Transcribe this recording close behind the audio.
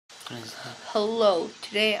What is that? Hello,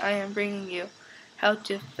 today I am bringing you how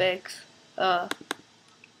to fix your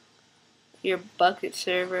Bukkit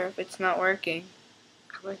server if it's not working.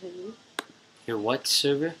 Your what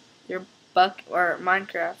server? Your or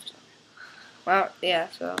Minecraft. Well, yeah,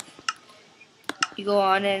 so you go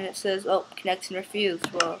on and it says, oh, connection refused.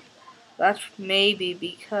 Well, that's maybe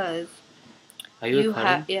because you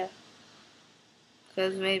have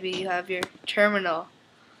because maybe you have your terminal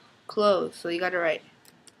closed. So you gotta write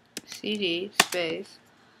cd space,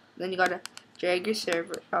 then you gotta drag your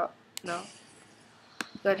server. Oh no,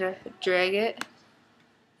 you gotta drag it,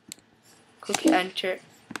 click enter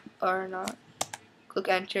or not, click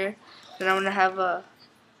enter. Then I'm gonna have a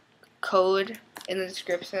code in the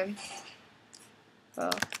description. So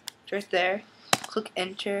it's right there. Click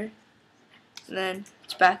enter, and then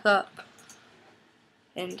it's back up,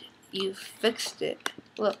 and you've fixed it.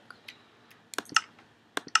 Look,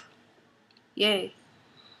 yay!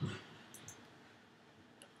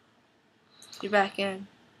 You're back in.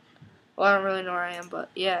 Well, I don't really know where I am, but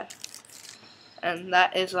yeah. And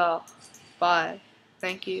that is all. Bye.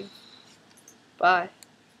 Thank you. Bye.